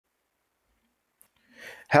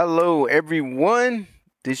Hello, everyone.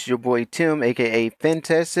 This is your boy Tim, aka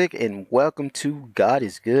Fantastic, and welcome to God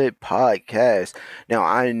is Good podcast. Now,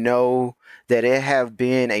 I know that it have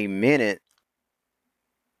been a minute,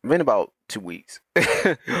 been about 2 weeks.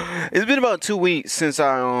 It's been about 2 weeks since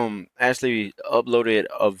I actually uploaded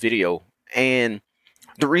a video, and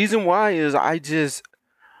the reason why is I've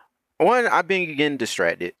been getting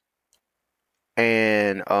distracted,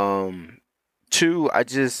 and two,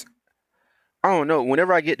 I don't know.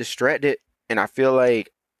 Whenever I get distracted and I feel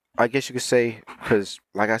like, I guess you could say, because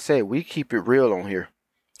like I said, we keep it real on here.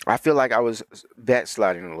 I feel like I was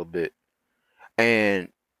backsliding a little bit, and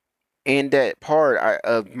in that part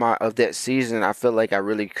of that season, I feel like I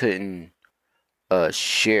really couldn't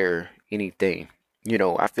share anything.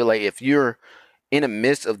 I feel like if you're in the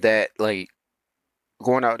midst of that, like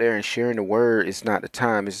going out there and sharing the word, it's not the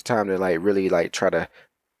time. It's the time to like really like try to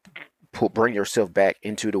bring yourself back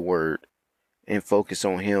into the word and focus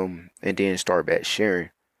on him and then start back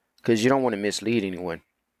sharing because you don't want to mislead anyone.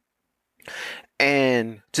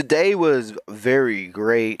 And today was very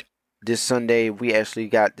great. This Sunday, we actually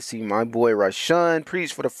got to see my boy Rashawn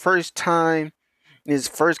preach for the first time in his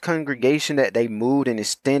first congregation that they moved and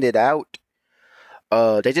extended out.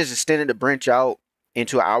 They just extended the branch out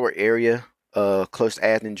into our area, close to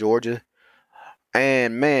Athens, Georgia.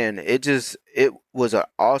 And man, it was an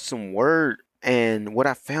awesome word. And what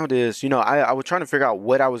I found is, I was trying to figure out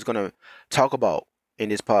what I was gonna talk about in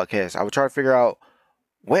this podcast. I was trying to figure out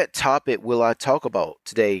what topic will I talk about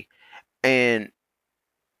today. And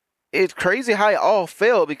it's crazy how it all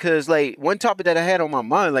fell because like one topic that I had on my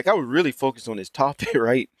mind, like I was really focused on this topic,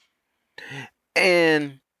 right?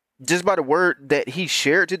 And just by the word that he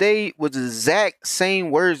shared today was the exact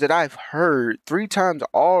same words that I've heard 3 times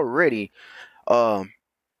already. It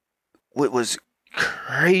was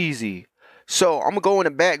crazy. So I'm gonna go in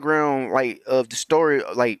the background like of the story,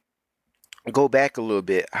 like go back a little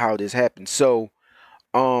bit how this happened. So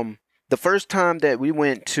um the first time that we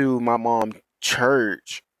went to my mom's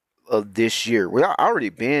church of this year, well, I already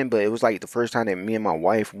been, but it was like the first time that me and my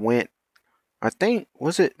wife went. I think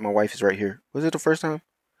was it my wife is right here. Was it the first time?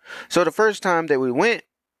 So the first time that we went,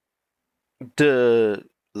 the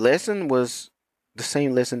lesson was the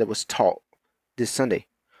same lesson that was taught this Sunday.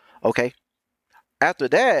 Okay. After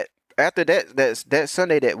that, that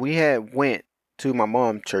Sunday that we had went to my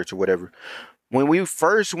mom's church or whatever. When we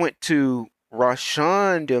first went to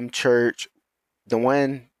Rashawn them church, the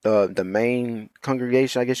one the main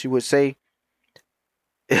congregation, I guess you would say,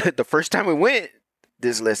 the first time we went,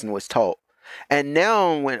 this lesson was taught. And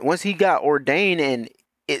now once he got ordained and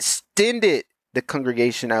extended the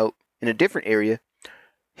congregation out in a different area,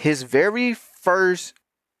 his very first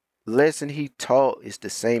lesson he taught is the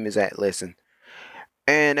same as that lesson.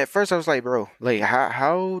 And at first I was like, bro, like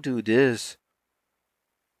how do this,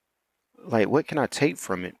 like what can I take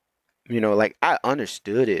from it? Like I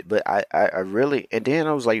understood it, but I really, and then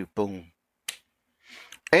I was like, boom.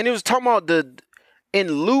 And it was talking about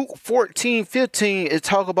in Luke 14:15, it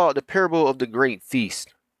talk about the parable of the great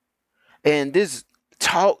feast. And this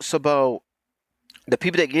talks about the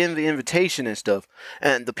people that get the invitation and stuff.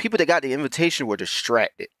 And the people that got the invitation were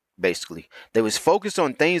distracted, basically. They was focused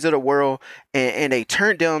on things of the world, and they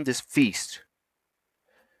turned down this feast.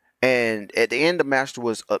 And at the end, the master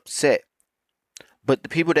was upset. But the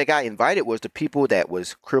people that got invited was the people that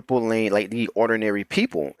was crippled, lame, like the ordinary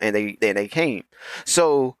people, and they came.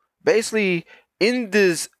 So basically, in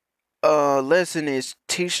this lesson is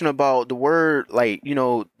teaching about the word, like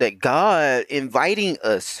that God inviting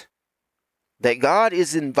us, that God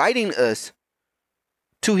is inviting us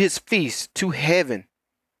to His feast, to heaven,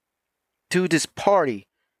 to this party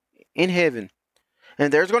in heaven.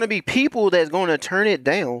 And there's going to be people that's going to turn it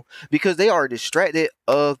down because they are distracted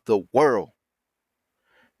of the world.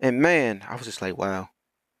 And man, I was just like, wow,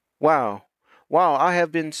 wow, wow. I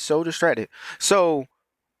have been so distracted. So,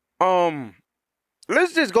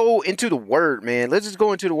 let's just go into the word, man. Let's just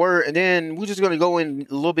go into the word, and then we're just gonna go in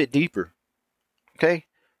a little bit deeper. Okay.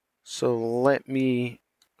 So let me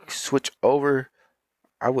switch over.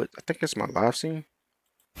 I think it's my live scene.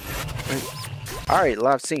 Right. All right,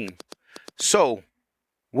 live scene. So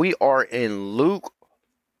we are in Luke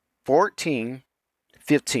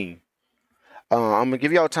 14:15. I'm gonna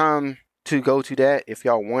give y'all time to go to that if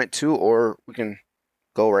y'all want to, or we can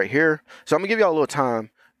go right here. So I'm gonna give y'all a little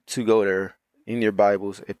time to go there in your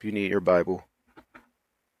Bibles if you need your Bible.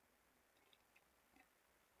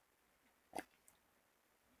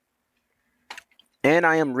 And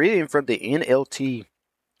I am reading from the NLT.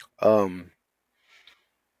 Oh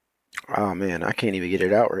man, I can't even get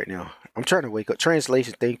it out right now. I'm trying to wake up.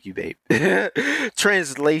 Translation, thank you, babe.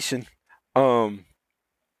 Translation. Um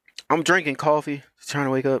I'm drinking coffee, trying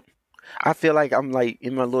to wake up. I feel like I'm like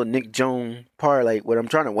in my little Nick Jones part, like when I'm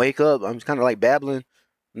trying to wake up, I'm kind of like babbling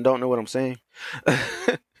and don't know what I'm saying.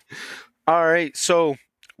 All right, so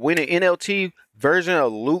when the NLT version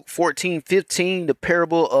of Luke 14:15, the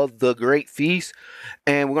parable of the great feast,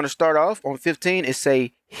 and we're gonna start off on 15. It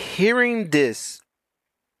say, hearing this,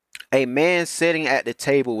 a man sitting at the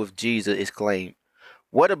table with Jesus exclaimed,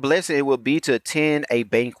 "What a blessing it will be to attend a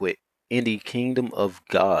banquet in the kingdom of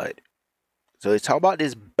God." So it's talk about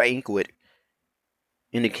this banquet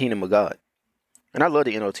in the kingdom of God. And I love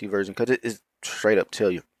the NLT version because it is straight up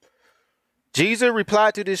tell you. Jesus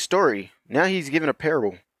replied to this story. Now he's giving a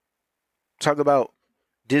parable. Talk about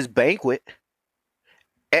this banquet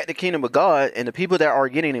at the kingdom of God and the people that are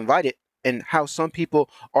getting invited and how some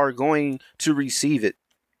people are going to receive it.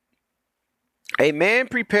 A man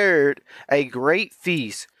prepared a great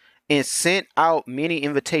feast and sent out many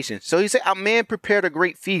invitations. So he said, a man prepared a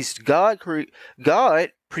great feast. God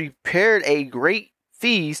prepared a great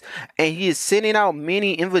feast and he is sending out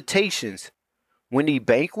many invitations. When the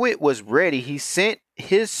banquet was ready, he sent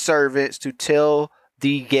his servants to tell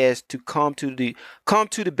the guests to come to the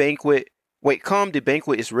banquet. Wait, come, the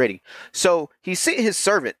banquet is ready. So he sent his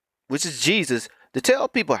servant, which is Jesus, to tell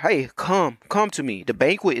people, hey, come to me. The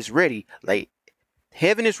banquet is ready. Like,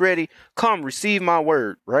 heaven is ready. Come, receive my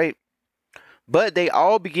word, right? But they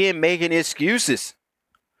all began making excuses.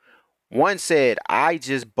 One said, I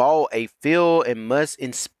just bought a field and must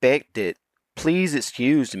inspect it. Please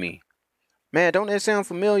excuse me. Man, don't that sound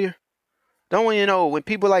familiar? Don't you know when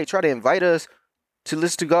people like try to invite us to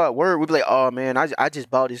listen to God's word, we be like, oh man, I just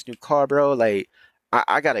bought this new car, bro. Like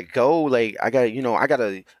I gotta go. Like I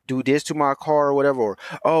gotta do this to my car or whatever. Or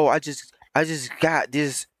oh, I just got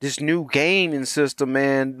this new gaming system,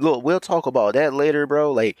 man. Look, we'll talk about that later,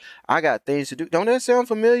 bro. Like I got things to do. Don't that sound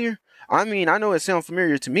familiar? I mean, I know it sounds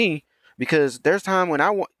familiar to me. Because there's time when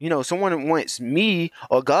I want, someone wants me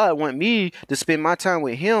or God want me to spend my time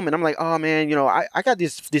with him. And I'm like, oh man, I got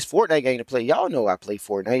this Fortnite game to play. Y'all know I play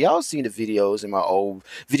Fortnite. Y'all seen the videos in my old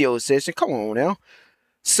video session. Come on now.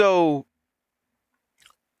 So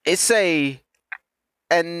it's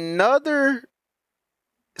another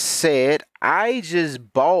said, I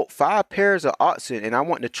just bought 5 pairs of oxen and I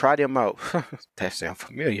want to try them out. That sounds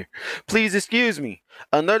familiar. Please excuse me.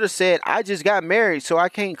 Another said, I just got married, so I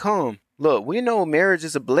can't come. Look, we know marriage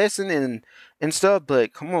is a blessing and stuff,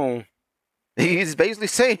 but come on. He's basically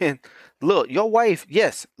saying, look, your wife,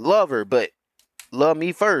 yes, love her, but love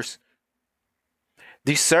me first.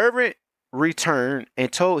 The servant returned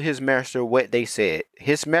and told his master what they said.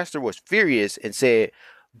 His master was furious and said,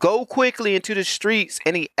 go quickly into the streets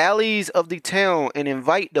and the alleys of the town and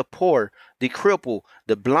invite the poor, the crippled,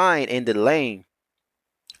 the blind, and the lame.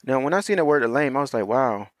 Now, when I seen the word the lame, I was like,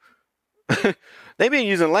 wow. They've been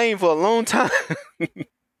using lame for a long time.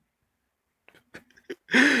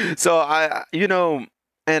 So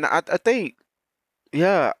and I think,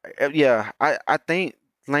 yeah, I think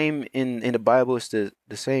lame in the Bible is the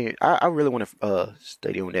same. I really want to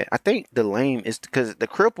study on that. I think the lame is because the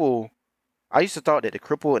cripple. I used to thought that the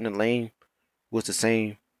cripple and the lame was the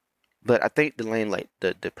same, but I think the lame, like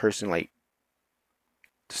the person like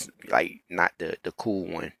not the cool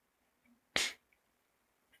one.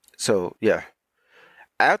 So yeah.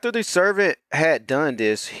 After the servant had done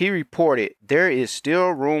this, he reported, there is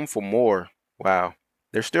still room for more. Wow.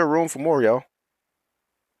 There's still room for more, y'all.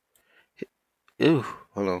 Ew,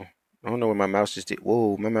 hold on. I don't know what my mouse just did.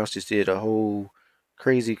 Whoa, my mouse just did a whole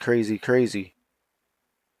crazy.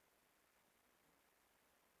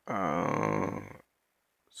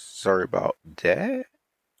 Sorry about that.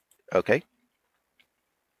 Okay.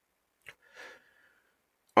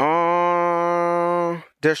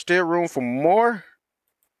 There's still room for more.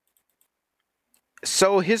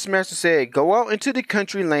 So his master said, go out into the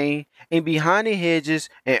country lane and behind the hedges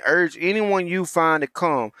and urge anyone you find to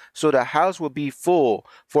come, so the house will be full.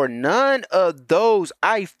 For none of those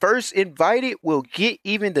I first invited will get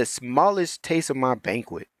even the smallest taste of my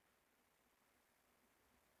banquet.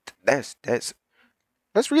 Let's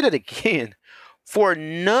read it again. For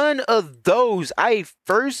none of those I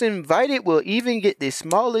first invited will even get the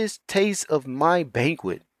smallest taste of my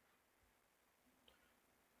banquet.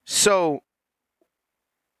 So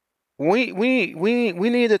we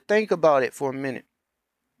need to think about it for a minute.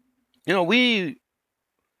 We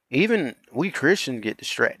Christians get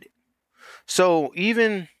distracted. So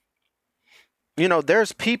even,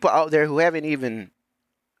 there's people out there who haven't even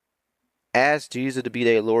asked Jesus to be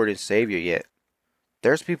their Lord and Savior yet.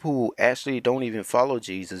 There's people who actually don't even follow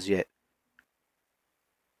Jesus yet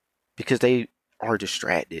because they are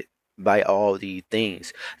distracted by all these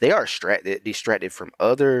things. They are distracted from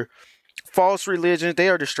other false religions. They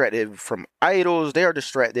are distracted from idols. They are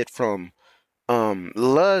distracted from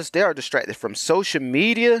lust. They are distracted from social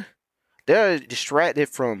media. They are distracted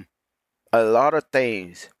from a lot of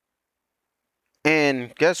things.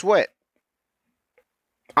 And guess what?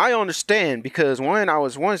 I understand, because one, I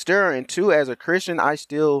was once there, and two, as a Christian, I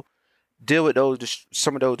still deal with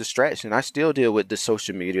some of those distractions. I still deal with the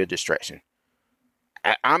social media distraction.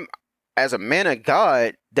 I'm as a man of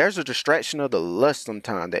God, there's a distraction of the lust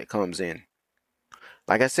sometimes that comes in.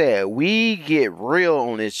 Like I said, we get real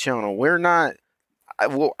on this channel. We're not,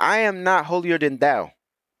 well, I am not holier than thou.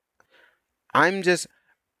 I'm just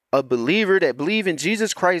a believer that believe in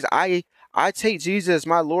Jesus Christ. I take Jesus as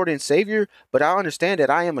my Lord and Savior, but I understand that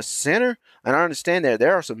I am a sinner, and I understand that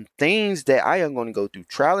there are some things that I am going to go through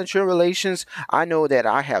trial and tribulations. I know that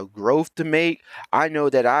I have growth to make. I know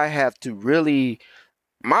that I have to really,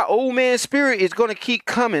 my old man spirit is going to keep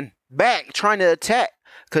coming back, trying to attack,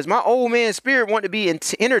 because my old man spirit want to be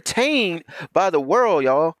entertained by the world,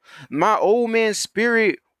 y'all. My old man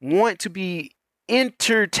spirit want to be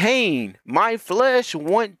entertained. My flesh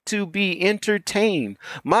want to be entertained.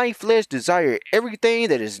 My flesh desire everything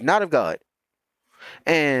that is not of God.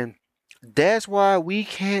 And that's why we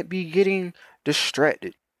can't be getting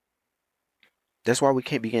distracted. That's why we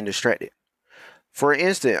can't be getting distracted. For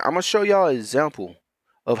instance, I'm going to show y'all an example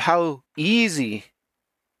of how easy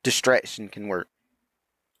distraction can work.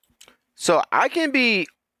 So I can be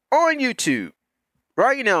on YouTube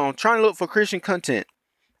right now trying to look for Christian content,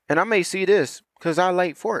 and I may see this because I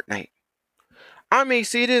like Fortnite. I may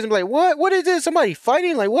see this and be like, what is this? Somebody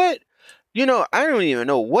fighting? Like, what? You know, I don't even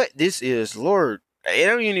know what this is, Lord. I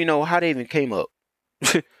don't even know how they even came up.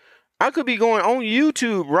 I could be going on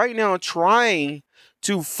YouTube right now trying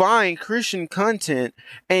to find Christian content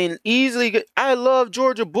and easily get, I love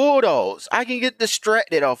Georgia Bulldogs. I can get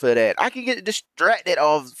distracted off of that. I can get distracted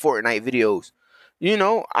off Fortnite videos. You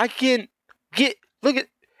know, I can get, look at,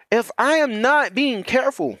 if I am not being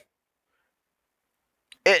careful,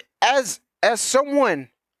 as someone,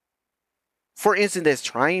 for instance, that's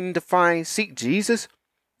trying to seek Jesus,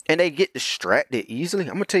 and they get distracted easily,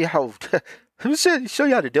 I'm gonna tell you how. Let me show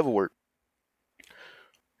you how the devil works.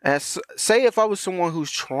 As say if I was someone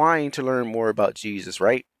who's trying to learn more about Jesus,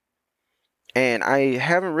 right? And I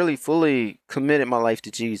haven't really fully committed my life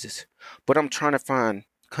to Jesus, but I'm trying to find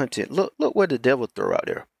content. Look what the devil throw out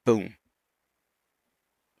there. Boom.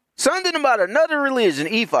 Something about another religion,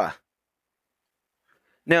 Ifa.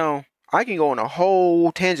 Now, I can go on a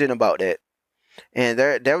whole tangent about that. And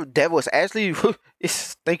that was actually,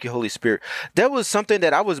 thank you, Holy Spirit. That was something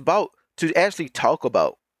that I was about to actually talk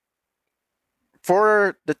about.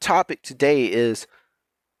 For the topic today is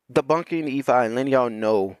debunking Ifa and letting y'all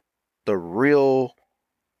know the real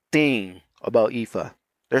thing about Ifa.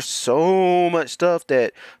 There's so much stuff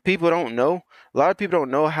that people don't know. A lot of people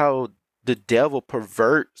don't know how the devil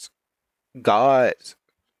perverts God's,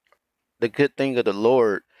 the good thing of the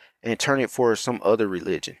Lord, and turn it for some other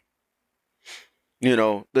religion. You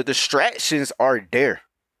know, the distractions are there.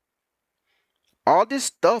 All this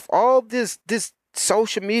stuff, all this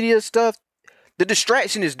social media stuff, the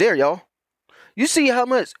distraction is there, y'all. You see how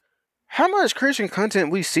much Christian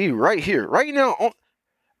content we see right here, right now.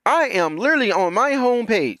 I am literally on my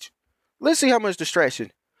homepage. Let's see how much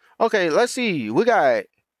distraction. Okay, let's see. We got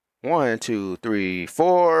 1, 2, 3,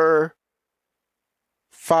 4,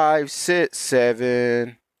 5, 6,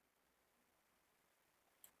 7.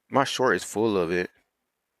 My short is full of it.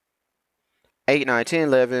 8, 9, 10,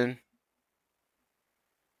 11.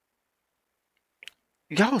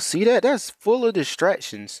 Y'all see that? That's full of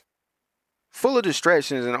distractions. Full of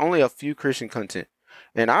distractions and only a few Christian content.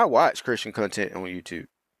 And I watch Christian content on YouTube.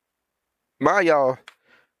 Y'all,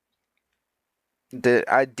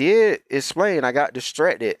 that I did explain, I got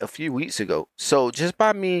distracted a few weeks ago. So just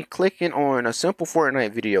by me clicking on a simple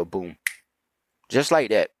Fortnite video, boom. Just like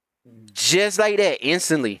that. Just like that,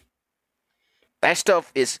 instantly. That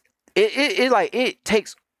stuff is, it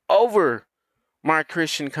takes over my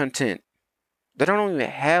Christian content. They don't even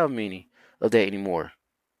have many of that anymore.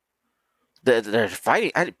 They're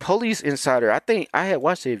fighting. Police Insider. I think I had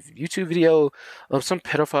watched a YouTube video of some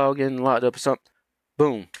pedophile getting locked up or something.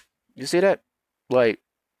 Boom. You see that? Like,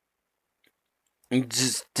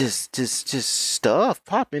 just stuff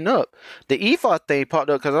popping up. The Ifa thing popped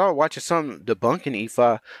up because I was watching some debunking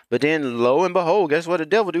Ifa. But then, lo and behold, guess what the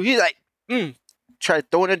devil do? He's like, try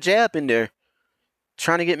throwing a jab in there,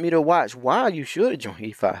 trying to get me to watch why you should join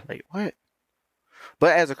Ifa. Like, what?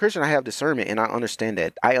 But as a Christian, I have discernment, and I understand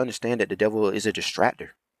that. I understand that the devil is a distractor.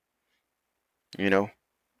 You know?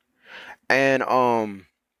 And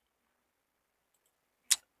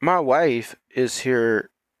my wife is here.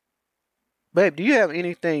 Babe, do you have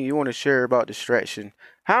anything you want to share about distraction?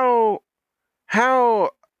 How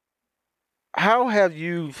how how have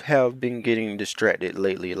you have been getting distracted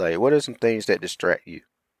lately? Like, what are some things that distract you?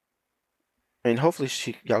 And hopefully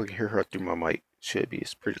y'all can hear her through my mic. Should be.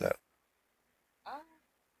 It's pretty loud. Um,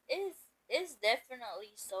 it's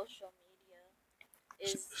definitely social media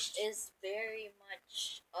is very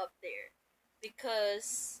much up there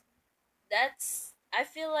because I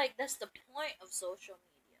feel like that's the point of social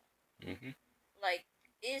media. Mm-hmm. Like,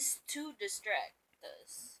 is to distract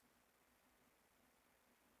us,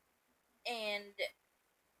 and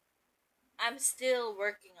I'm still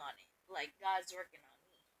working on it. Like, God's working on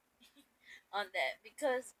me on that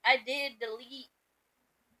because I did delete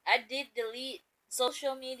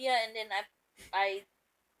social media, and then I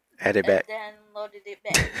Add it back. downloaded it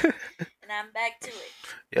back, and I'm back to it.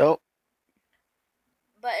 Yep.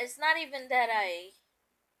 But it's not even that I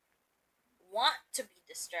want to be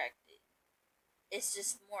distracted. It's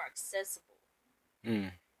just more accessible.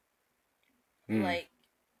 Mm. Mm. Like,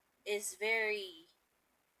 it's very,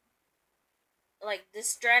 like,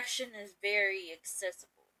 distraction is very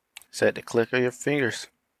accessible. It's at the click of your fingers.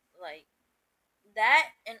 Like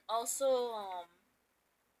that, and also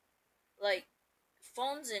like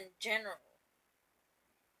phones in general,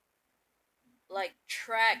 like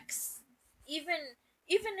tracks, even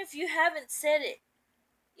if you haven't said it,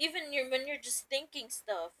 even when you're just thinking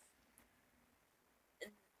stuff,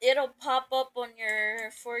 it'll pop up on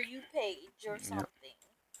your For You page or Yep. something,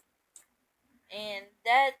 and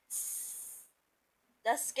that's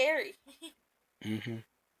scary. Mm-hmm.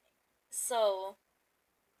 So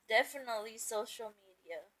definitely social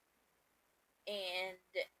media, and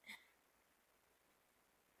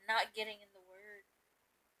not getting in the word,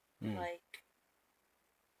 Mm. like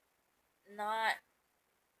not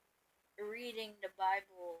reading the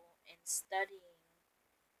Bible and studying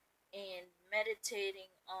and meditating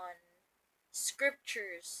on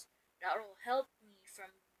scriptures that will help me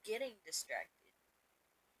from getting distracted.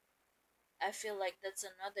 I feel like that's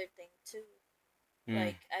another thing too. Mm.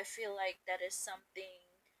 Like, I feel like that is something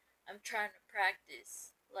I'm trying to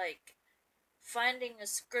practice. Like, finding a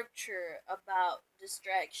scripture about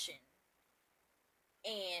distraction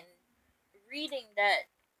and reading that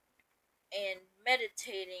and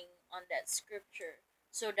meditating on that scripture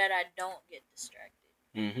so that I don't get distracted.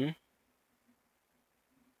 Mm-hmm.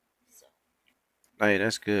 So, Hey,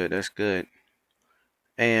 that's good. That's good.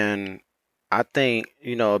 And I think,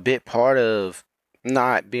 a big part of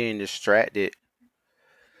not being distracted,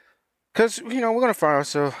 because, we're going to find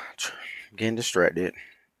ourselves getting distracted.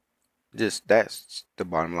 Just that's the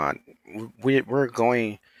bottom line. We're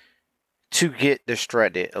going to get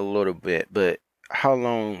distracted a little bit, but how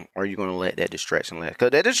long are you going to let that distraction last?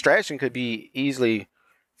 Because that distraction could be easily,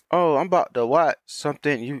 oh, I'm about to watch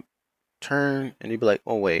something. You turn and you be like,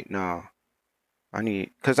 oh, wait, no.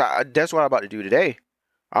 Because that's what I'm about to do today.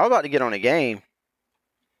 I was about to get on a game,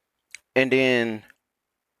 and then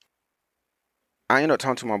I ended up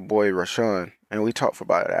talking to my boy Rashawn, and we talked for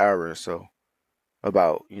about an hour or so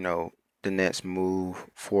about, the next move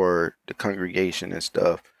for the congregation and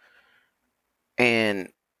stuff. And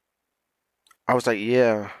I was like,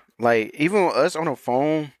 yeah, like even with us on the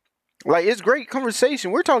phone, like it's great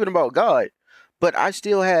conversation. We're talking about God, but I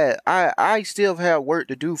still had work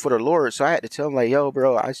to do for the Lord, so I had to tell him like, yo,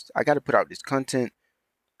 bro, I got to put out this content.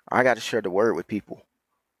 I got to share the word with people,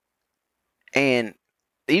 and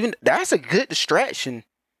even that's a good distraction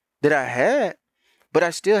that I had, but I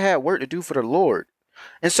still had work to do for the Lord.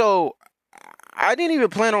 And so I didn't even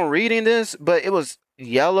plan on reading this, but it was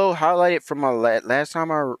yellow highlighted from my last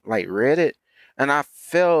time I like read it, and I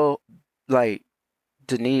felt like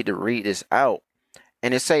the need to read this out.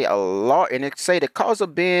 And it say a lot, and it say the cause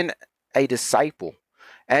of being a disciple.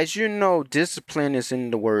 As you know, discipline is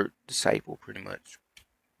in the word disciple, pretty much.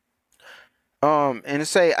 And it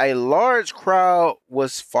say a large crowd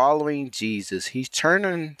was following Jesus. He turned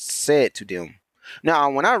and said to them.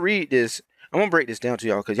 Now, when I read this, I'm gonna break this down to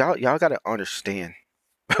y'all because y'all gotta understand.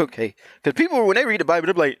 Okay, because people when they read the Bible,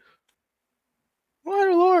 they're like, "Why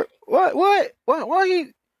the Lord? What?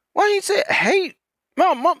 Why he said hate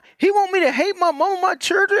my mom? He want me to hate my mom, my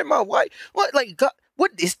children, my wife? What? Like God?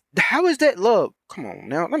 What is? How is that love? Come on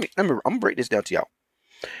now. Let me. I'm gonna break this down to y'all.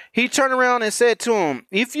 He turned around and said to him,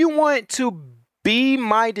 "If you want to be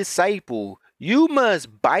my disciple, you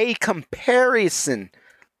must, by comparison,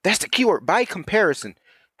 that's the keyword, by comparison,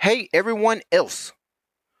 hate everyone else,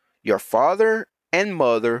 your father and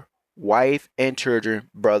mother, wife and children,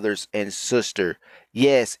 brothers and sister.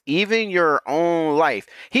 Yes, even your own life."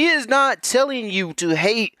 He is not telling you to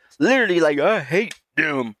hate, literally, like, I hate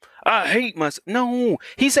them. I hate myself. No,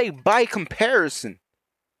 he say by comparison.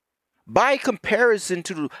 By comparison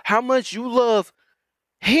to how much you love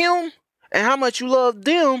him and how much you love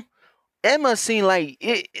them, it must seem like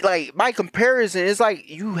it. Like by comparison, it's like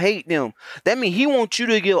you hate them. That means he wants you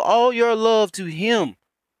to give all your love to him.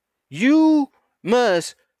 You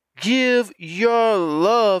must give your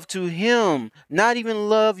love to him. Not even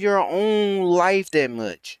love your own life that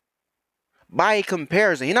much. By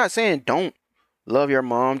comparison, he's not saying don't love your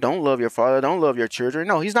mom, don't love your father, don't love your children.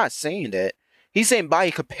 No, he's not saying that. He's saying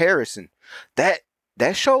by comparison. That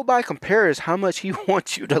show by comparison how much he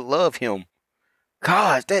wants you to love him.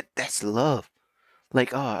 God, that's love.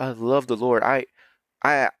 Like, oh, I love the Lord.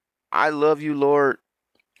 I love you, Lord.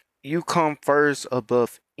 You come first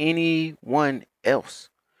above anyone else.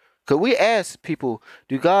 Cause we ask people,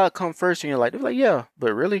 do God come first in your life? They're like, yeah,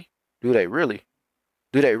 but really? Do they really?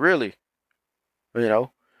 Do they really? You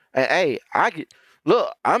know? And hey,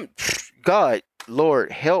 I'm God,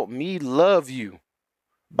 Lord, help me love you.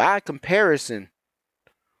 By comparison,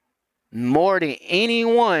 more than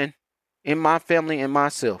anyone in my family and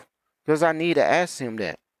myself. Because I need to ask him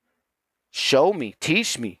that. Show me,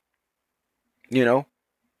 teach me. You know?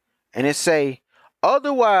 And it say,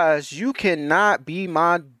 otherwise you cannot be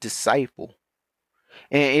my disciple.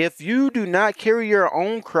 And if you do not carry your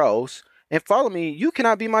own cross and follow me, you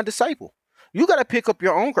cannot be my disciple. You got to pick up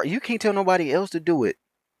your own cross. You can't tell nobody else to do it.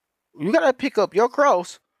 You got to pick up your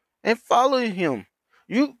cross and follow him.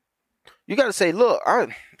 You got to say, look,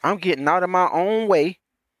 I'm getting out of my own way.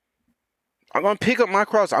 I'm going to pick up my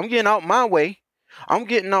cross. I'm getting out my way. I'm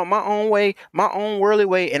getting out my own way, my own worldly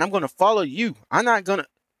way, and I'm going to follow you. I'm not going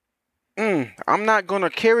to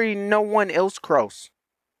carry no one else's cross.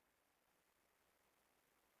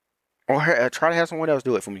 Or try to have someone else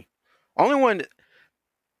do it for me. Only one,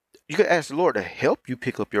 you could ask the Lord to help you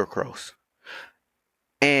pick up your cross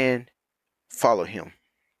and follow him.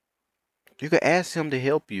 You could ask him to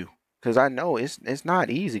help you. Because I know it's not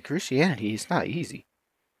easy. Christianity is not easy.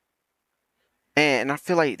 And I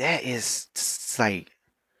feel like that is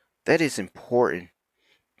important.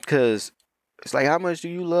 Because it's like, how much do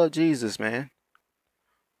you love Jesus, man?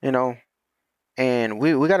 You know? And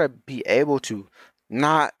we got to be able to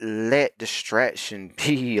not let distraction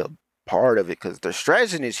be a part of it. Because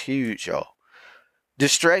distraction is huge, y'all.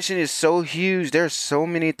 Distraction is so huge. There's so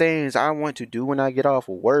many things I want to do when I get off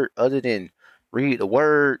of work other than read the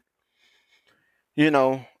word. You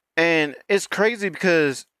know, and it's crazy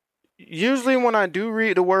because usually when I do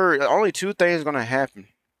read the word, only two things are going to happen.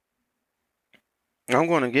 I'm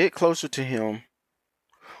going to get closer to him,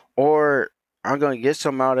 or I'm going to get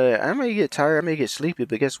something out of it. I may get tired, I may get sleepy,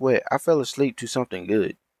 but guess what? I fell asleep to something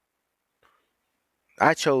good.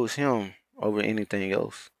 I chose him over anything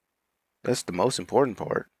else. That's the most important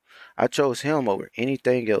part. I chose him over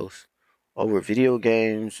anything else. Over video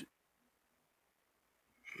games,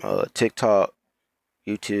 TikTok,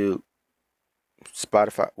 YouTube,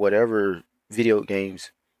 Spotify, whatever, video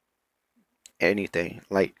games, anything.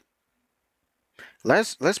 Like,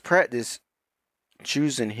 let's practice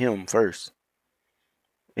choosing him first.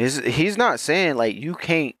 He's not saying like you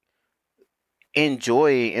can't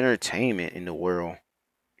enjoy entertainment in the world.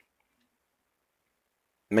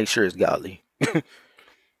 Make sure it's godly.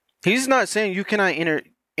 He's not saying you cannot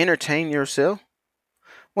entertain yourself.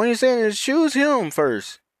 What he's saying is choose him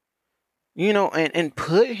first. You know, and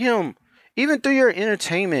put him, even through your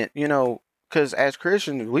entertainment, you know, because as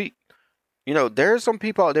Christians, there's some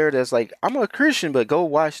people out there that's like, I'm a Christian, but go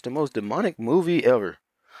watch the most demonic movie ever.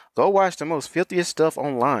 Go watch the most filthiest stuff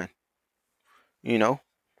online. You know,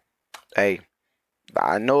 hey,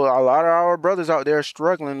 I know a lot of our brothers out there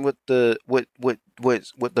struggling with the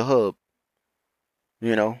hub.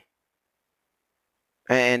 You know,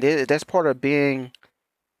 and that's part of being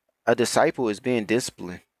a disciple, is being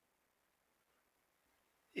disciplined.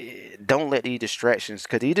 Don't let these distractions,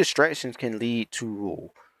 because these distractions can lead to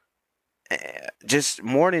just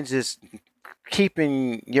more than just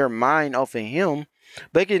keeping your mind off of him,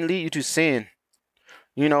 but it can lead you to sin.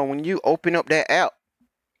 You know, when you open up that app,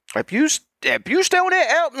 if you stay on that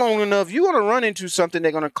app long enough, you're gonna run into something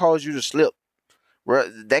that's gonna cause you to slip.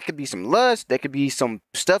 That could be some lust, that could be some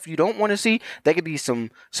stuff you don't want to see, that could be some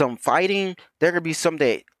fighting, there could be something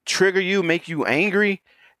that trigger you, make you angry.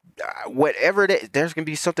 Whatever that, there's gonna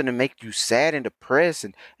be something to make you sad and depressed,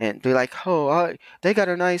 and be like, oh, they got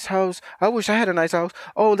a nice house. I wish I had a nice house.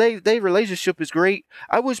 Oh, they relationship is great.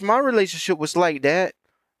 I wish my relationship was like that.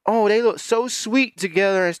 Oh, they look so sweet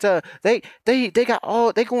together and stuff. They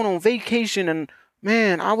going on vacation, and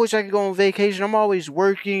man, I wish I could go on vacation. I'm always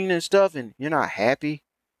working and stuff, and you're not happy.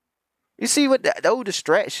 You see what those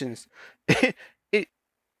distractions?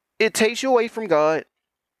 it takes you away from God,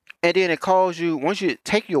 and then it calls you, once you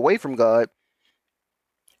take you away from God,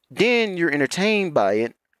 then you're entertained by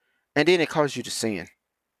it, and then it calls you to sin.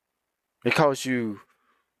 It calls you,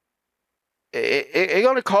 it's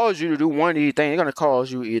gonna cause you to do one of these things. It's gonna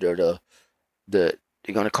cause you either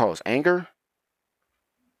it's gonna cause anger.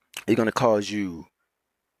 It's gonna cause you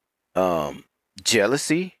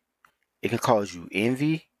jealousy. It can cause you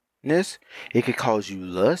enviness. It can cause you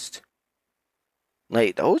lust.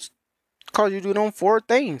 Like those cause you to do them 4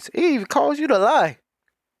 things. It even cause you to lie.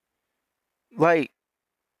 Like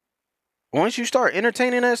once you start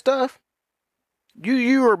entertaining that stuff,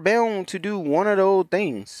 you are bound to do one of those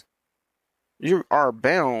things. You are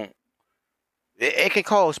bound. It can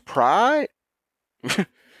cause pride. A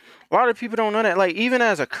lot of people don't know that. Like even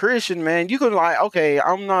as a Christian, man, you can like, okay,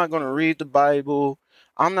 I'm not gonna read the Bible.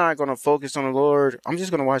 I'm not gonna focus on the Lord. I'm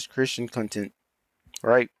just gonna watch Christian content,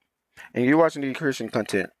 right? And you're watching the Christian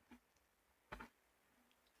content,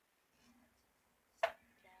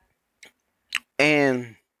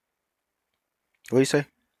 and what do you say?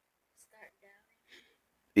 Start down.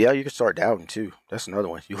 Yeah, you can start doubting too. That's another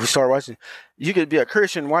one. You can start watching. You could be a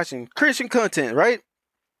Christian watching Christian content, right?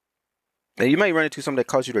 And you may run into something that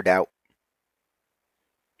causes you to doubt,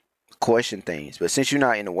 question things. But since you're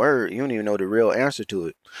not in the Word, you don't even know the real answer to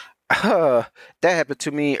it. That happened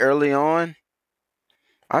to me early on.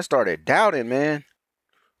 I started doubting, man.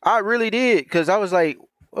 I really did, because I was like,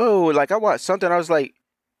 oh, like I watched something. I was like,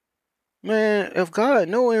 man, if God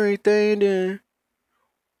know everything, then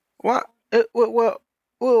why? Well,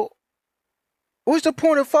 what's the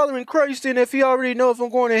point of following Christ then if He already know if I'm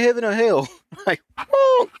going to heaven or hell? Like,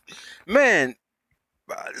 oh, man,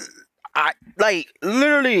 I like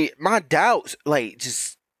literally my doubts like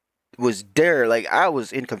just was there. Like I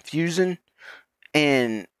was in confusion,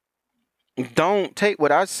 and don't take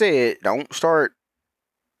what I said. Don't start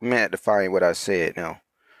magnifying what I said now,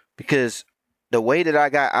 because the way that I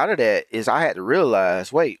got out of that is I had to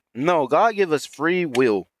realize, wait, no, God give us free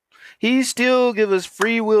will. He still give us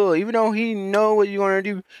free will, even though He know what you're gonna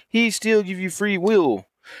do. He still give you free will.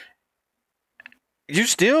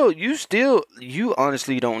 You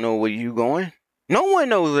honestly don't know where you going. No one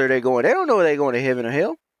knows where they're going. They don't know if they're going to heaven or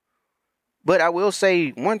hell. But I will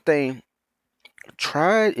say one thing: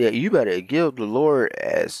 you better give the Lord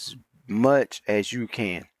as much as you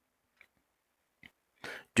can.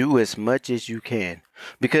 Do as much as you can,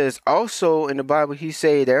 because also in the Bible He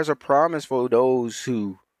say there's a promise for those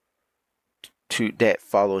that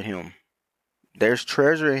follow Him. There's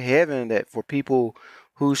treasure in heaven that for people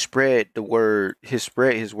who spread the word,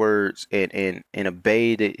 spread His words and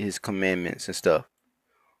obeyed His commandments and stuff.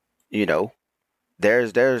 You know,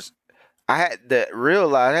 there's I had to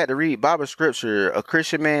realize I had to read Bible scripture. A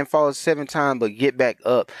Christian man falls 7 times but get back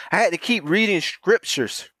up. I had to keep reading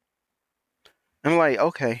scriptures. I'm like,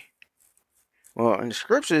 okay, well, in the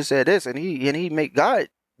scripture said this, and he make God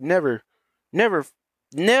never, never,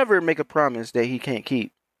 never make a promise that He can't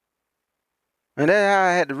keep. And then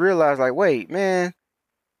I had to realize, like, wait, man,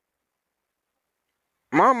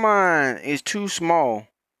 my mind is too small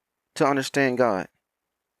to understand God.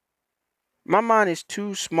 My mind is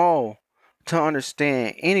too small to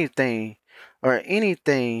understand anything or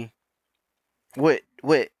anything what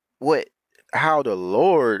how the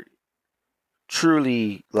Lord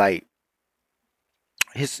truly like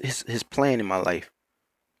his plan in my life.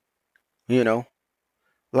 You know?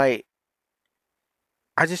 Like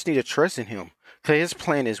I just need to trust in Him, because His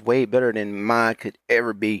plan is way better than mine could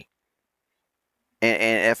ever be.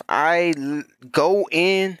 And if I go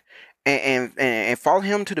in and follow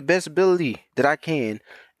Him to the best ability that I can,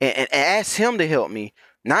 and ask Him to help me,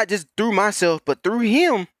 not just through myself, but through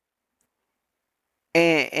Him,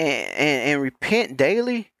 and repent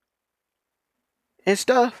daily and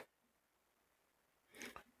stuff,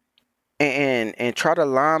 and try to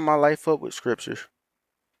line my life up with scriptures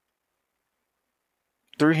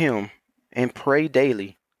through Him, and pray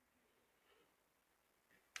daily,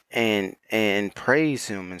 and praise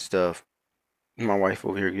Him and stuff. My wife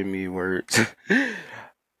over here giving me words.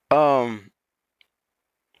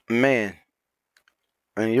 Man,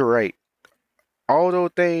 and you're right. All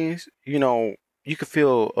those things, you could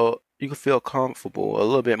feel comfortable, a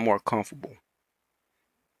little bit more comfortable.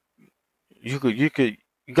 You could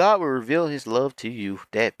God will reveal His love to you,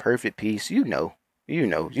 that perfect peace. You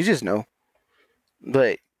just know.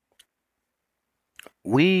 But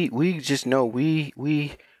we just know we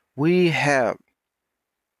have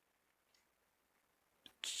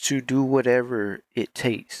to do whatever it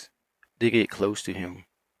takes to get close to Him.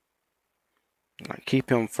 Like keep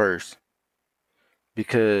Him first,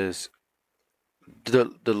 because the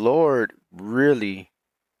Lord really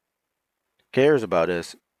cares about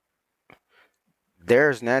us,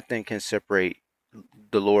 there's nothing can separate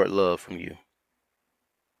the Lord love from you.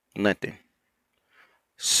 Nothing.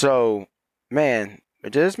 So, man,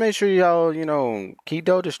 just make sure y'all, keep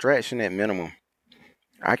those distraction at minimum.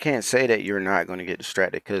 I can't say that you're not going to get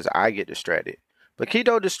distracted because I get distracted. But keep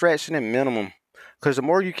those distraction at minimum. Because the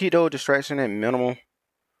more you keep those distraction at minimum,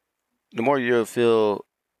 the more you'll feel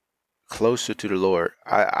closer to the Lord.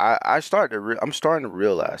 I'm starting to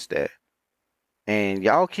realize that. And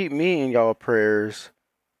y'all keep me in y'all prayers.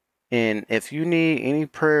 And if you need any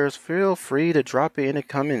prayers, feel free to drop it in the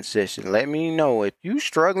comment section. Let me know. If you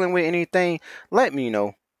struggling with anything, let me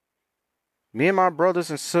know. Me and my brothers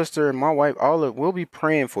and sister and my wife, we'll be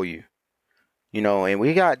praying for you. And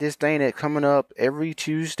we got this thing that coming up every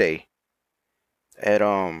Tuesday at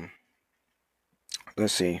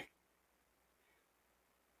let's see.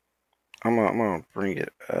 I'm gonna bring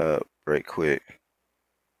it up right quick.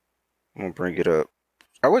 I'm gonna bring it up.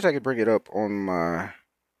 I wish I could bring it up on my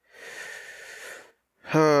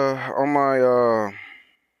I'll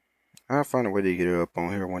find a way to get it up on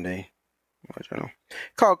here one day.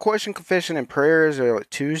 Called Question, Confession, and Prayers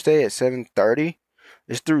Tuesday at 7:30.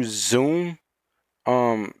 It's through Zoom.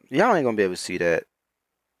 Y'all ain't gonna be able to see that.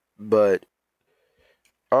 But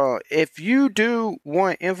if you do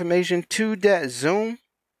want information to that Zoom,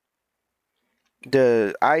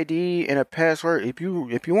 the ID and a password, if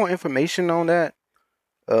you want information on that,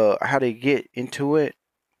 how to get into it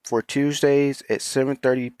for Tuesdays at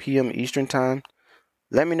 7:30 p.m. Eastern Time,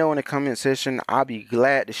 let me know in the comment section. I'll be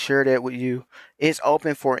glad to share that with you. It's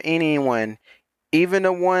open for anyone, even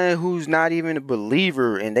the one who's not even a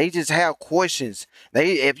believer and they just have questions.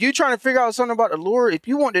 If you're trying to figure out something about the Lord, if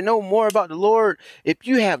you want to know more about the Lord, if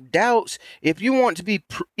you have doubts, if you want to be,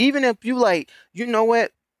 even if you like, you know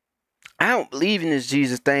what, I don't believe in this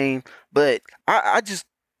Jesus thing, but I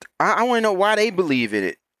want to know why they believe in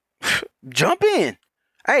it. Jump in.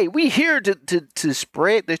 Hey, we here to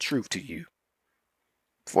spread the truth to you.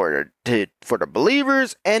 For the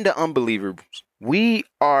believers and the unbelievers. We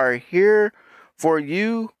are here for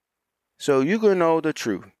you so you can know the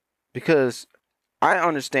truth. Because I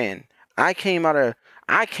understand. I came out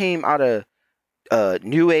of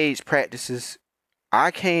new age practices.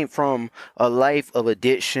 I came from a life of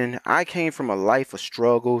addiction. I came from a life of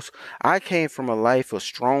struggles. I came from a life of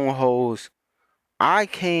strongholds. I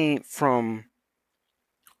came from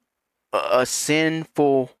a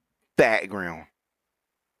sinful background.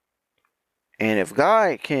 And if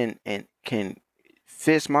God can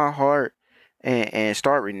fix my heart and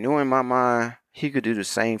start renewing my mind, He could do the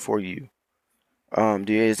same for you.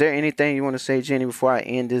 Is there anything you want to say, Jenny, before I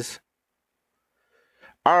end this?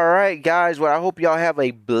 All right, guys. Well, I hope y'all have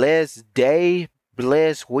a blessed day,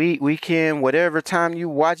 blessed weekend, whatever time you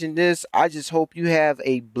watching this. I just hope you have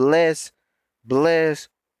a blessed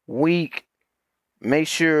week. Make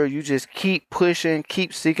sure you just keep pushing,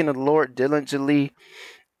 keep seeking the Lord diligently.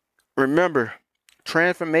 Remember,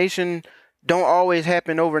 transformation don't always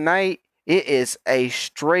happen overnight. It is a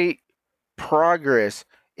straight progress.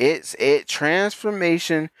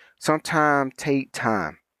 Transformation sometimes take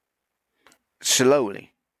time.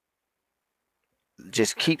 Slowly.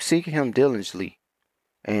 Just keep seeking Him diligently,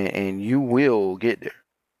 and you will get there.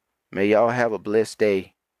 May y'all have a blessed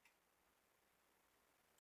day.